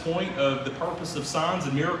on this point of the purpose of signs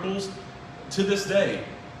and miracles to this day.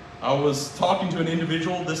 I was talking to an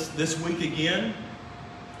individual this week again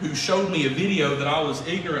who showed me a video that I was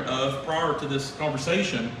ignorant of prior to this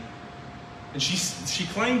conversation. And she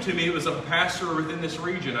claimed to me it was a pastor within this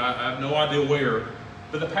region. I have no idea where.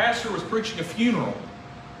 But the pastor was preaching a funeral.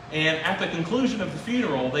 And at the conclusion of the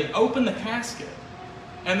funeral, they open the casket.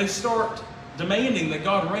 And they start demanding that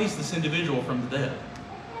God raise this individual from the dead.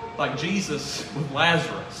 Like Jesus with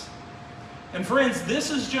Lazarus. And friends,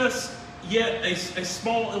 this is just yet a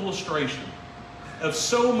small illustration of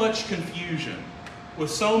so much confusion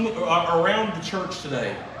with around the church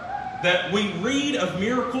today. That we read of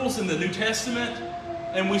miracles in the New Testament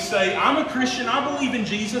and we say, I'm a Christian, I believe in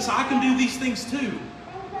Jesus, I can do these things too.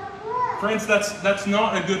 Friends, that's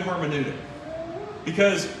not a good hermeneutic.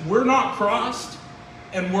 Because we're not Christ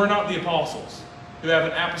and we're not the apostles who have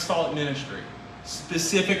an apostolic ministry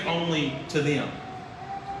specific only to them.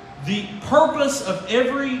 The purpose of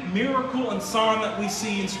every miracle and sign that we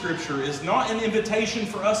see in Scripture is not an invitation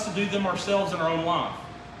for us to do them ourselves in our own life.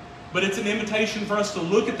 But it's an invitation for us to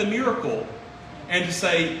look at the miracle and to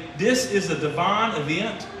say, this is a divine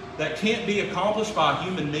event that can't be accomplished by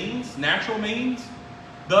human means, natural means.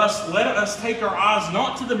 Thus, let us take our eyes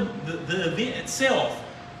not to the event itself,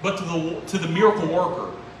 but to the miracle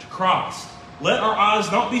worker, to Christ. Let our eyes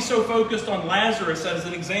not be so focused on Lazarus as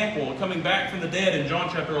an example, coming back from the dead in John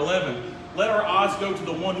chapter 11. Let our eyes go to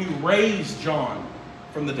the one who raised John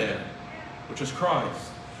from the dead, which is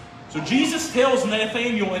Christ. So Jesus tells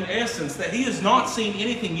Nathanael in essence that he has not seen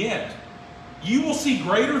anything yet. You will see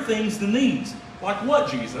greater things than these. Like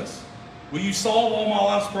what, Jesus? Will you solve all my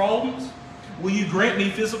life's problems? Will you grant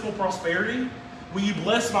me physical prosperity? Will you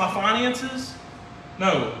bless my finances?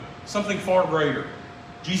 No, something far greater.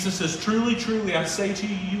 Jesus says, truly, truly, I say to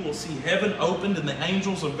you, you will see heaven opened and the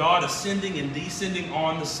angels of God ascending and descending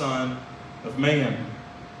on the Son of Man.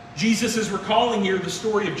 Jesus is recalling here the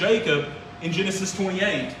story of Jacob in Genesis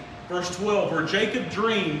 28. Verse 12, where Jacob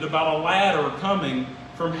dreamed about a ladder coming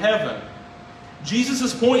from heaven.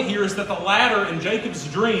 Jesus' point here is that the ladder in Jacob's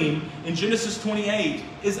dream in Genesis 28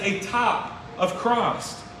 is a type of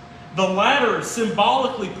Christ. The ladder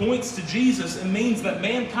symbolically points to Jesus and means that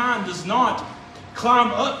mankind does not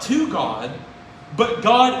climb up to God, but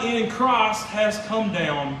God in Christ has come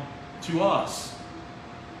down to us.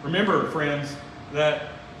 Remember, friends, that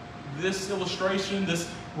this illustration, this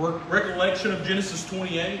recollection of Genesis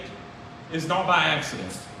 28 is not by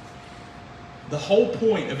accident. The whole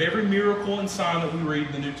point of every miracle and sign that we read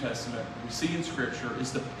in the New Testament, we see in Scripture,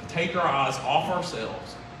 is to take our eyes off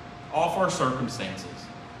ourselves, off our circumstances,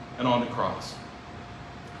 and onto Christ.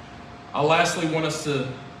 I lastly want us to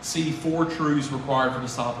see 4 truths required for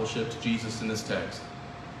discipleship to Jesus in this text.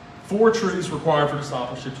 4 truths required for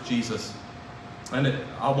discipleship to Jesus. And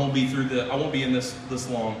I won't be in this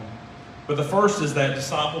long. But the first is that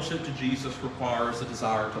discipleship to Jesus requires a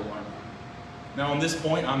desire to learn. Now on this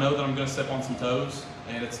point, I know that I'm going to step on some toes,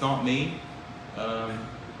 and it's not me.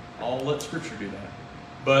 I'll let Scripture do that.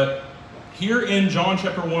 But here in John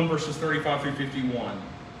chapter 1, verses 35 through 51,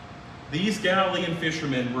 these Galilean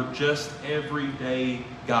fishermen were just everyday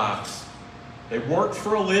guys. They worked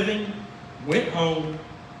for a living, went home,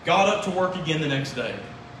 got up to work again the next day.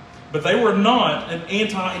 But they were not an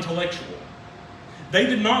anti-intellectual. They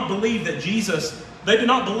did not believe that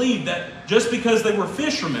just because they were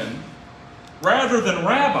fishermen, rather than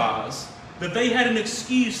rabbis, that they had an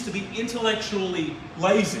excuse to be intellectually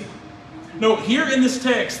lazy. No, here in this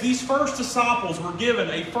text, these first disciples were given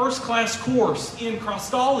a first-class course in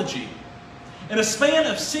Christology. In a span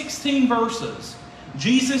of 16 verses,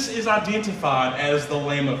 Jesus is identified as the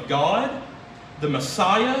Lamb of God, the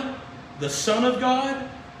Messiah, the Son of God,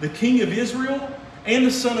 the King of Israel, and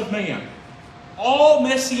the Son of Man. All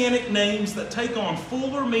messianic names that take on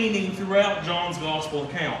fuller meaning throughout John's Gospel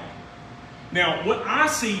account. Now, what I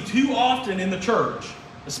see too often in the church,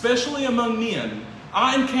 especially among men,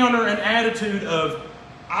 I encounter an attitude of,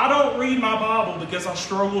 I don't read my Bible because I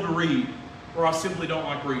struggle to read, or I simply don't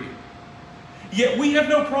like reading. Yet we have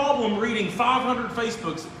no problem reading 500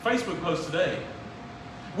 Facebook posts a day.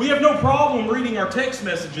 We have no problem reading our text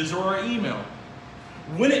messages or our email.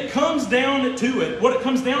 When it comes down to it, what it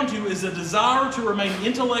comes down to is a desire to remain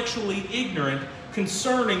intellectually ignorant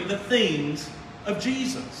concerning the things of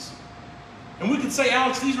Jesus. And we could say,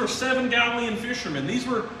 Alex, these were 7 Galilean fishermen. These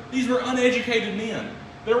were uneducated men.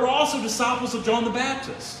 There were also disciples of John the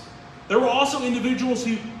Baptist. There were also individuals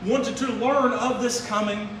who wanted to learn of this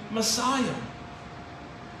coming Messiah.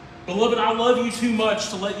 Beloved, I love you too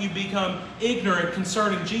much to let you become ignorant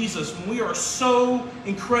concerning Jesus when we are so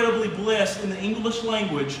incredibly blessed in the English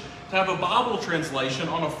language to have a Bible translation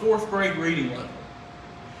on a 4th grade reading level.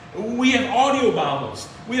 We have audio Bibles.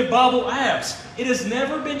 We have Bible apps. It has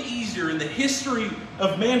never been easier in the history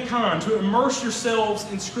of mankind to immerse yourselves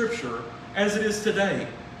in Scripture as it is today.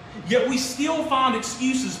 Yet we still find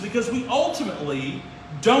excuses because we ultimately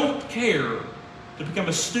don't care to become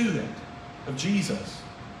a student of Jesus.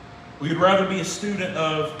 We would rather be a student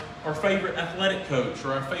of our favorite athletic coach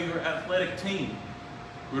or our favorite athletic team.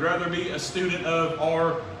 We'd rather be a student of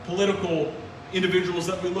our political individuals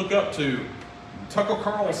that we look up to. Tucker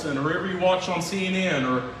Carlson, or whoever you watch on CNN,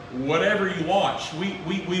 or whatever you watch.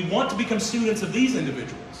 We want to become students of these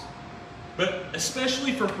individuals. But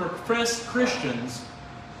especially for professed Christians,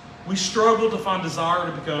 we struggle to find desire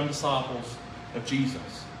to become disciples of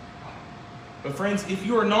Jesus. But friends, if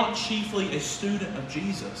you are not chiefly a student of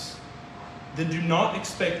Jesus, then do not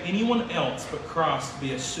expect anyone else but Christ to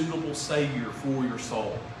be a suitable Savior for your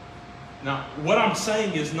soul. Now, what I'm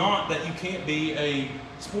saying is not that you can't be a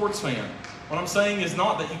sports fan. What I'm saying is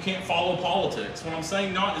not that you can't follow politics. What I'm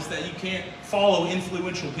saying not is that you can't follow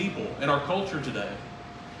influential people in our culture today.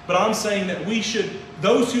 But I'm saying that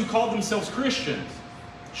those who call themselves Christians,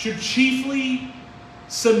 should chiefly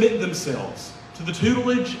submit themselves to the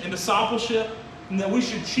tutelage and discipleship, and that we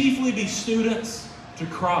should chiefly be students to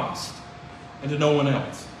Christ and to no one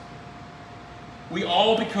else. We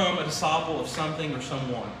all become a disciple of something or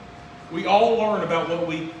someone. We all learn about what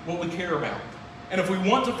we care about. And if we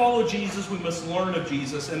want to follow Jesus, we must learn of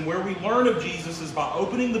Jesus. And where we learn of Jesus is by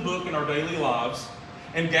opening the book in our daily lives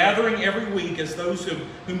and gathering every week as those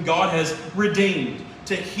whom God has redeemed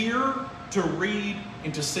to hear, to read,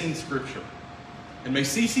 and to sing Scripture. And may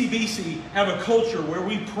CCBC have a culture where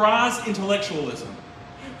we prize intellectualism.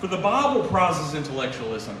 For the Bible prizes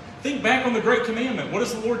intellectualism. Think back on the Great Commandment. What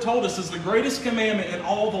has the Lord told us is the greatest commandment in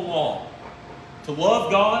all the law? To love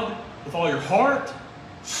God with all your heart,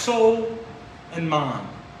 soul, and mind.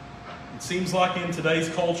 It seems like in today's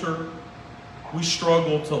culture, we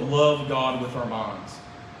struggle to love God with our minds.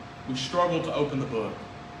 We struggle to open the book.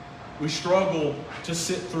 We struggle to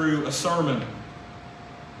sit through a sermon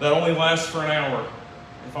that only lasts for an hour,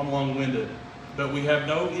 if I'm long-winded. But we have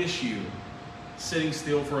no issue sitting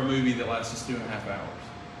still for a movie that lasts us 2.5 hours.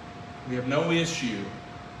 We have no issue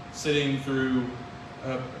sitting through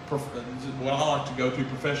what I like to go to,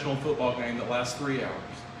 professional football game that lasts 3 hours.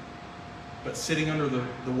 But sitting under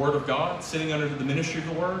the Word of God, sitting under the ministry of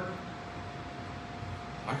the Word,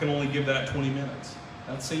 I can only give that 20 minutes.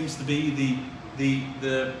 That seems to be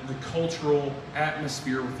the cultural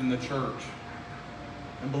atmosphere within the church.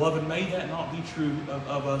 And beloved, may that not be true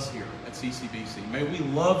of us here at CCBC. May we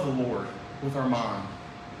love the Lord with our mind.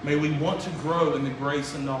 May we want to grow in the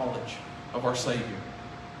grace and knowledge of our Savior.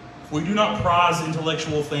 If we do not prize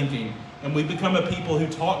intellectual thinking, and we become a people who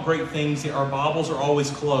talk great things, yet our Bibles are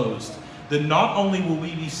always closed, then not only will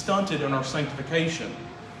we be stunted in our sanctification,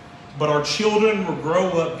 but our children will grow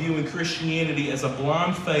up viewing Christianity as a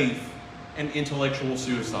blind faith and intellectual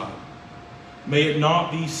suicide. May it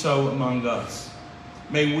not be so among us.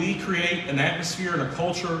 May we create an atmosphere and a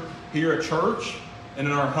culture here at church and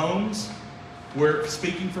in our homes where,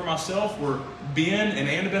 speaking for myself, where Ben and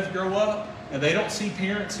Annabeth grow up and they don't see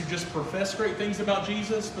parents who just profess great things about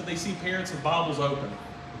Jesus, but they see parents with Bibles open.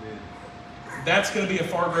 That's going to be a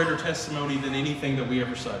far greater testimony than anything that we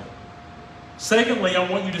ever say. Secondly, I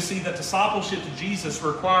want you to see that discipleship to Jesus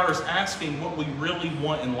requires asking what we really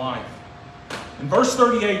want in life. In verse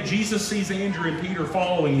 38, Jesus sees Andrew and Peter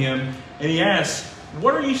following him, and he asks,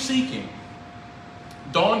 "What are you seeking?"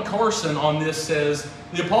 Don Carson on this says,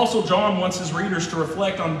 the Apostle John wants his readers to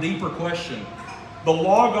reflect on a deeper question. The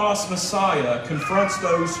Logos Messiah confronts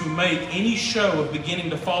those who make any show of beginning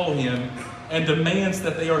to follow him and demands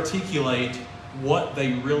that they articulate what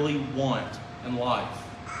they really want in life.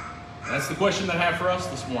 That's the question that I have for us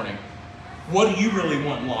this morning. What do you really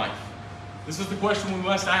want in life? This is the question we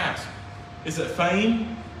must ask. Is it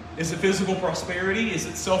fame? Is it physical prosperity? Is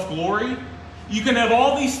it self-glory? You can have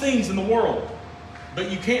all these things in the world, but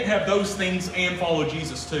you can't have those things and follow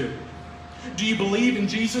Jesus too. Do you believe in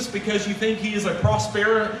Jesus because you think he is a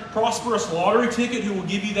prosperous lottery ticket who will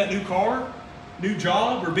give you that new car, new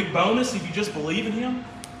job, or big bonus if you just believe in him?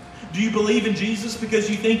 Do you believe in Jesus because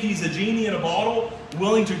you think he's a genie in a bottle,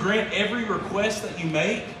 willing to grant every request that you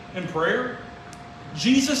make in prayer?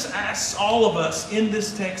 Jesus asks all of us in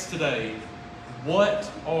this text today, what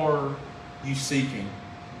are you seeking?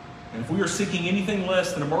 And if we are seeking anything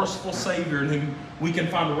less than a merciful Savior in whom we can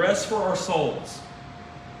find rest for our souls,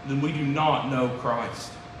 then we do not know Christ.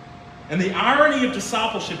 And the irony of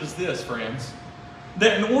discipleship is this, friends,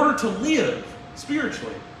 that in order to live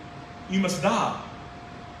spiritually, you must die.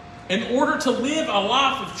 In order to live a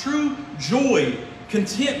life of true joy,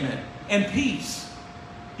 contentment, and peace,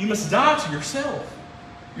 you must die to yourself,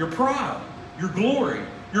 your pride, your glory,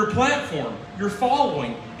 your platform, your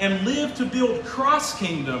following, and live to build Christ's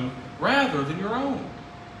kingdom rather than your own.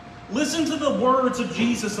 Listen to the words of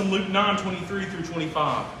Jesus in Luke 9:23 through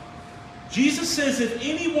 25. Jesus says, if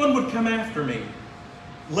anyone would come after me,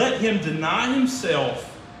 let him deny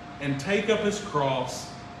himself and take up his cross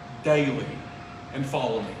daily and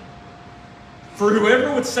follow me. For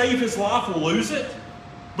whoever would save his life will lose it,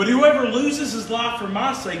 but whoever loses his life for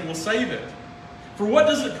my sake will save it. For what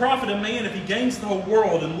does it profit a man if he gains the whole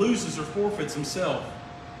world and loses or forfeits himself?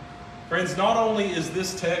 Friends, not only is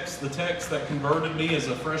this text the text that converted me as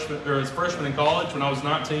a freshman in college when I was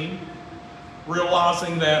 19,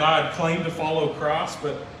 realizing that I had claimed to follow Christ,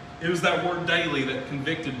 but it was that word daily that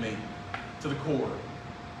convicted me to the core.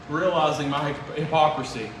 Realizing my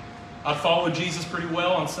hypocrisy. I'd followed Jesus pretty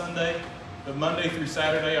well on Sunday, but Monday through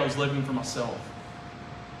Saturday I was living for myself.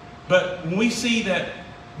 But when we see that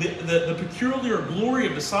the peculiar glory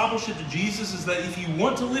of discipleship to Jesus is that if you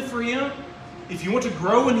want to live for Him, if you want to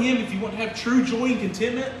grow in Him, if you want to have true joy and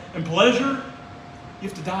contentment and pleasure, you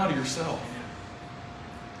have to die to yourself.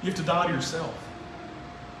 You have to die to yourself.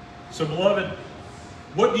 So, beloved,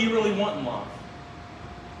 what do you really want in life?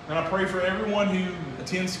 And I pray for everyone who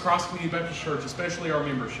attends Christ Community Baptist Church, especially our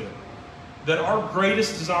membership, that our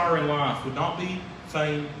greatest desire in life would not be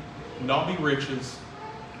fame, would not be riches,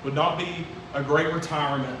 would not be a great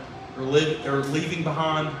retirement or leaving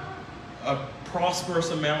behind a prosperous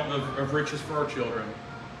amount of riches for our children.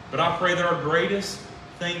 But I pray that our greatest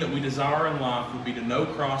thing that we desire in life would be to know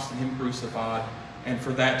Christ and Him crucified, and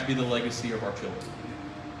for that to be the legacy of our children.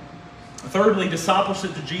 Thirdly,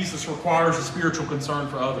 discipleship to Jesus requires a spiritual concern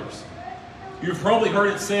for others. You've probably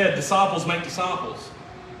heard it said, disciples make disciples.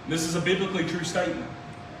 This is a biblically true statement.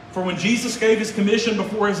 For when Jesus gave His commission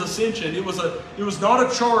before His ascension, it was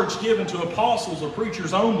not a charge given to apostles or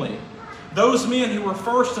preachers only, those men who were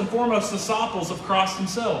first and foremost disciples of Christ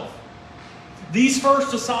Himself. These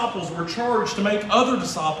first disciples were charged to make other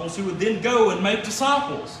disciples who would then go and make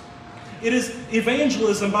disciples. It is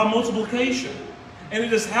evangelism by multiplication. And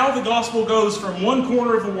it is how the gospel goes from one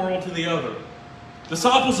corner of the world to the other.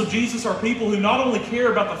 Disciples of Jesus are people who not only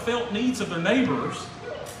care about the felt needs of their neighbors,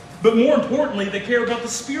 but more importantly, they care about the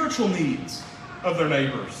spiritual needs of their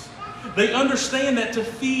neighbors. They understand that to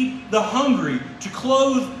feed the hungry, to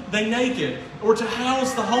clothe the naked, or to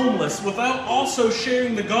house the homeless without also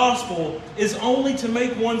sharing the gospel is only to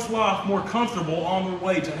make one's life more comfortable on their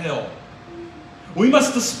way to hell. We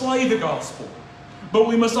must display the gospel, but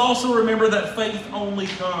we must also remember that faith only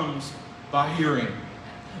comes by hearing.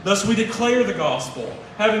 Thus we declare the gospel,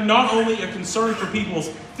 having not only a concern for people's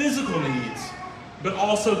physical needs, but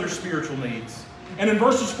also their spiritual needs. And in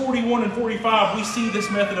verses 41 and 45, we see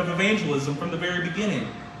this method of evangelism from the very beginning.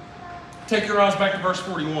 Take your eyes back to verse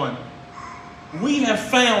 41. We have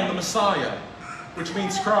found the Messiah, which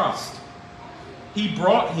means Christ. He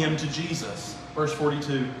brought Him to Jesus. Verse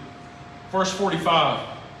 42. Verse 45.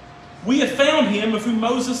 We have found Him of whom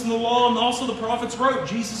Moses and the law and also the prophets wrote,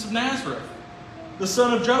 Jesus of Nazareth, the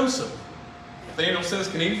son of Joseph. Nathanael says,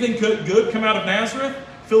 can anything good come out of Nazareth?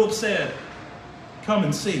 Philip said, come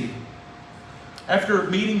and see. After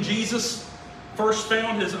meeting Jesus, first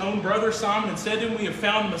found his own brother Simon and said to him, we have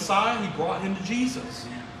found the Messiah. He brought him to Jesus.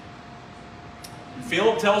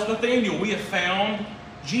 Philip tells Nathanael, we have found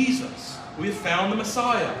Jesus. We have found the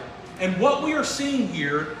Messiah. And what we are seeing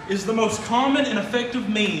here is the most common and effective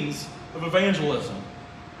means of evangelism.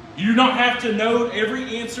 You do not have to know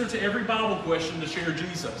every answer to every Bible question to share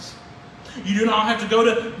Jesus. You do not have to go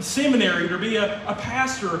to seminary to be a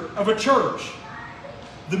pastor of a church.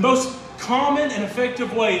 The most common and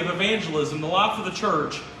effective way of evangelism, the life of the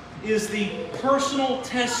church, is the personal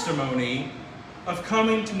testimony of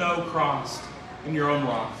coming to know Christ in your own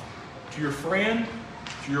life. To your friend,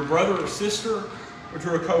 to your brother or sister, or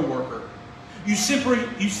to a co-worker. You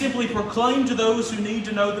simply proclaim to those who need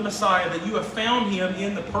to know the Messiah that you have found Him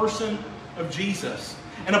in the person of Jesus.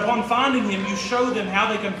 And upon finding Him, you show them how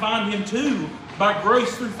they can find Him too by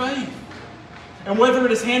grace through faith. And whether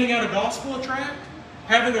it is handing out a gospel tract,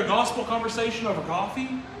 having a gospel conversation over coffee,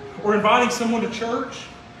 or inviting someone to church,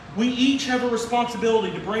 we each have a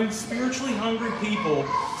responsibility to bring spiritually hungry people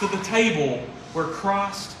to the table where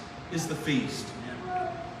Christ is the feast.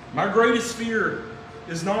 My greatest fear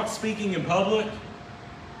is not speaking in public.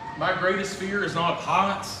 My greatest fear is not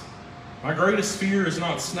heights. My greatest fear is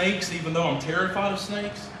not snakes, even though I'm terrified of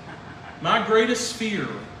snakes. My greatest fear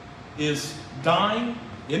is dying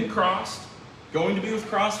in Christ, going to be with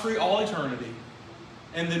Christ for all eternity,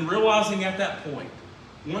 and then realizing at that point,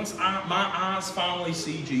 once my eyes finally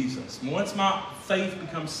see Jesus, once my faith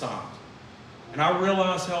becomes sight, and I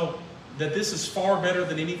realize that this is far better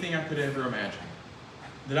than anything I could ever imagine,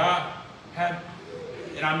 that I have,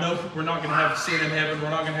 and I know we're not going to have sin in heaven, we're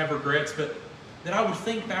not going to have regrets, but that I would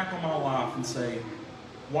think back on my life and say,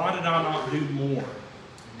 why did I not do more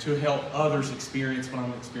to help others experience what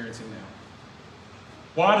I'm experiencing now?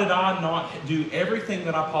 Why did I not do everything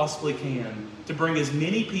that I possibly can to bring as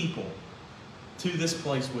many people to this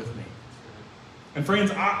place with me? And friends,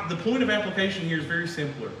 the point of application here is very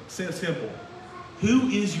simple. Who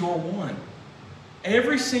is your one?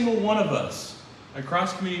 Every single one of us at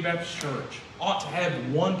Christ Community Baptist Church ought to have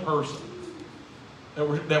one person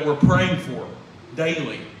that we're praying for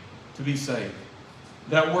daily to be saved.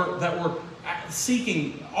 That we're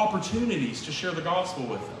seeking opportunities to share the gospel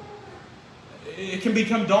with them. It can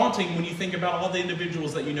become daunting when you think about all the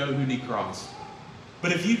individuals that you know who need Christ.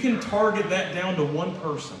 But if you can target that down to one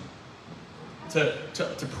person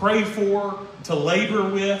to pray for, to labor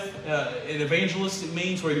with, in evangelistic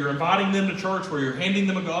means, whether you're inviting them to church, whether you're handing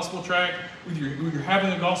them a gospel tract, whether you're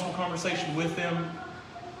having a gospel conversation with them,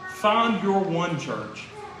 find your one church.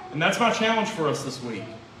 And that's my challenge for us this week.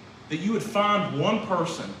 That you would find one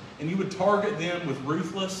person and you would target them with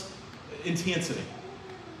ruthless intensity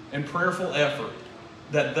and prayerful effort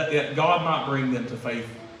that God might bring them to faith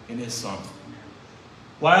in His Son.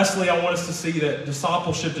 Lastly, I want us to see that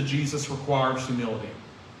discipleship to Jesus requires humility.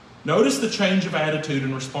 Notice the change of attitude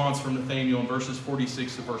and response from Nathanael in verses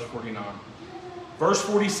 46 to verse 49. Verse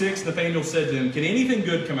 46, Nathanael said to him, "Can anything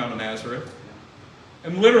good come out of Nazareth?"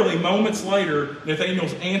 And literally moments later, Nathanael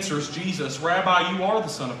answers Jesus, "Rabbi, you are the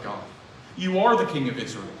Son of God. You are the King of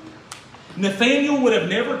Israel." Nathanael would have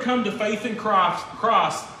never come to faith in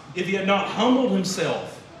Christ if he had not humbled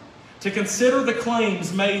himself to consider the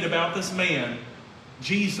claims made about this man,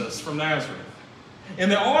 Jesus from Nazareth. And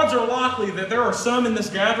the odds are likely that there are some in this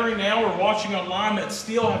gathering now or watching online that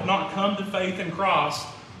still have not come to faith in Christ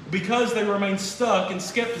because they remain stuck in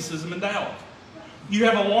skepticism and doubt. You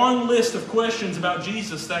have a long list of questions about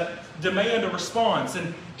Jesus that demand a response.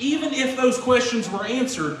 And even if those questions were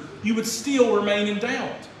answered, you would still remain in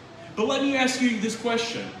doubt. But let me ask you this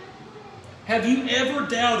question. Have you ever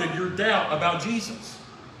doubted your doubt about Jesus?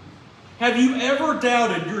 Have you ever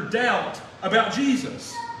doubted your doubt about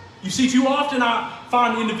Jesus? You see, too often I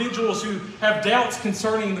find individuals who have doubts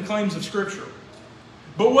concerning the claims of Scripture.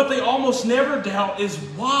 But what they almost never doubt is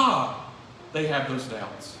why they have those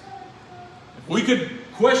doubts. If we could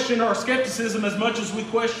question our skepticism as much as we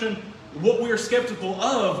question what we are skeptical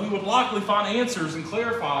of, we would likely find answers and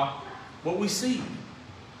clarify what we see.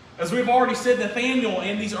 As we've already said, Nathanael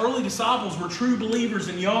and these early disciples were true believers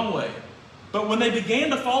in Yahweh. But when they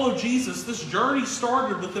began to follow Jesus, this journey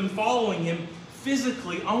started with them following Him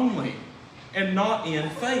physically only and not in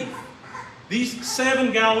faith. These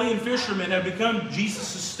 7 Galilean fishermen had become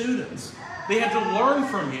Jesus' students. They had to learn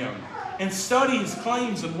from Him and study His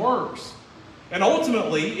claims and works. And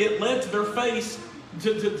ultimately, it led to their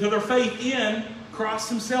faith in Christ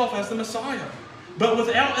Himself as the Messiah. But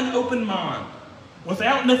without an open mind,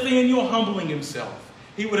 without Nathanael humbling himself,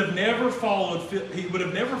 he would have never followed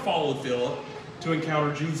Philip to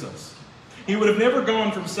encounter Jesus. He would have never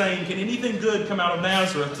gone from saying, "Can anything good come out of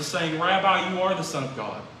Nazareth?" to saying, "Rabbi, you are the Son of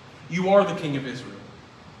God. You are the King of Israel."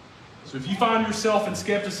 So if you find yourself in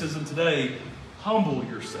skepticism today, humble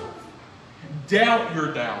yourself. Doubt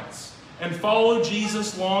your doubts. And follow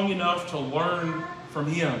Jesus long enough to learn from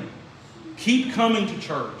Him. Keep coming to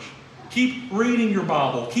church. Keep reading your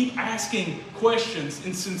Bible. Keep asking questions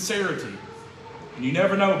in sincerity. And you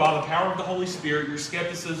never know, by the power of the Holy Spirit, your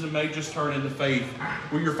skepticism may just turn into faith,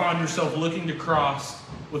 where you find yourself looking to Christ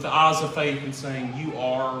with the eyes of faith and saying, "You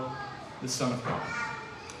are the Son of God."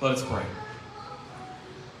 Let us pray.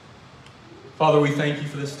 Father, we thank You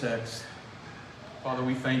for this text. Father,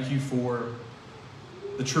 we thank You for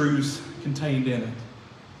the truths contained in it.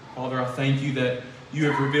 Father, I thank You that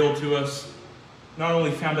You have revealed to us not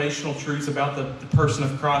only foundational truths about the person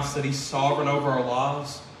of Christ, that He's sovereign over our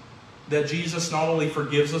lives, that Jesus not only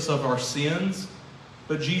forgives us of our sins,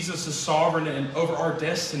 but Jesus is sovereign over our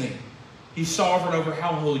destiny. He's sovereign over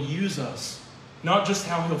how He'll use us, not just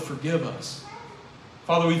how He'll forgive us.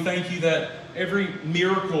 Father, we thank You that every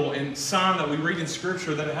miracle and sign that we read in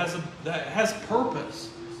Scripture, that it has purpose.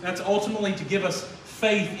 That's ultimately to give us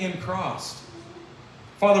faith in Christ.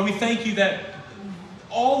 Father, we thank You that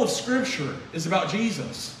all of Scripture is about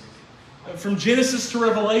Jesus. From Genesis to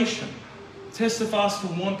Revelation, testifies to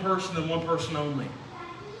one person and one person only,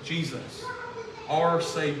 Jesus. our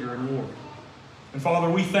Savior and Lord. And Father,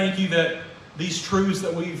 we thank you that these truths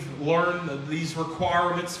that we've learned, that these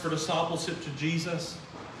requirements for discipleship to Jesus,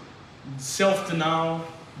 self-denial,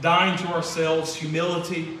 dying to ourselves,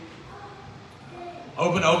 humility,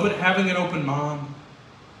 having an open mind.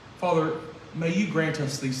 Father, may you grant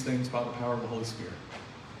us these things by the power of the Holy Spirit.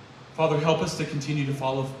 Father, help us to continue to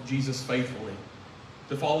follow Jesus faithfully,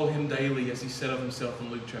 to follow him daily, as he said of himself in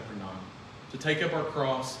Luke chapter 9, to take up our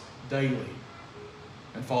cross daily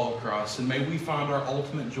and follow Christ. And may we find our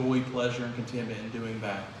ultimate joy, pleasure, and contentment in doing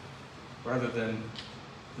that, rather than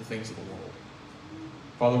the things of the world.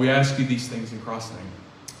 Father, we ask you these things in Christ's name.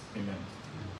 Amen.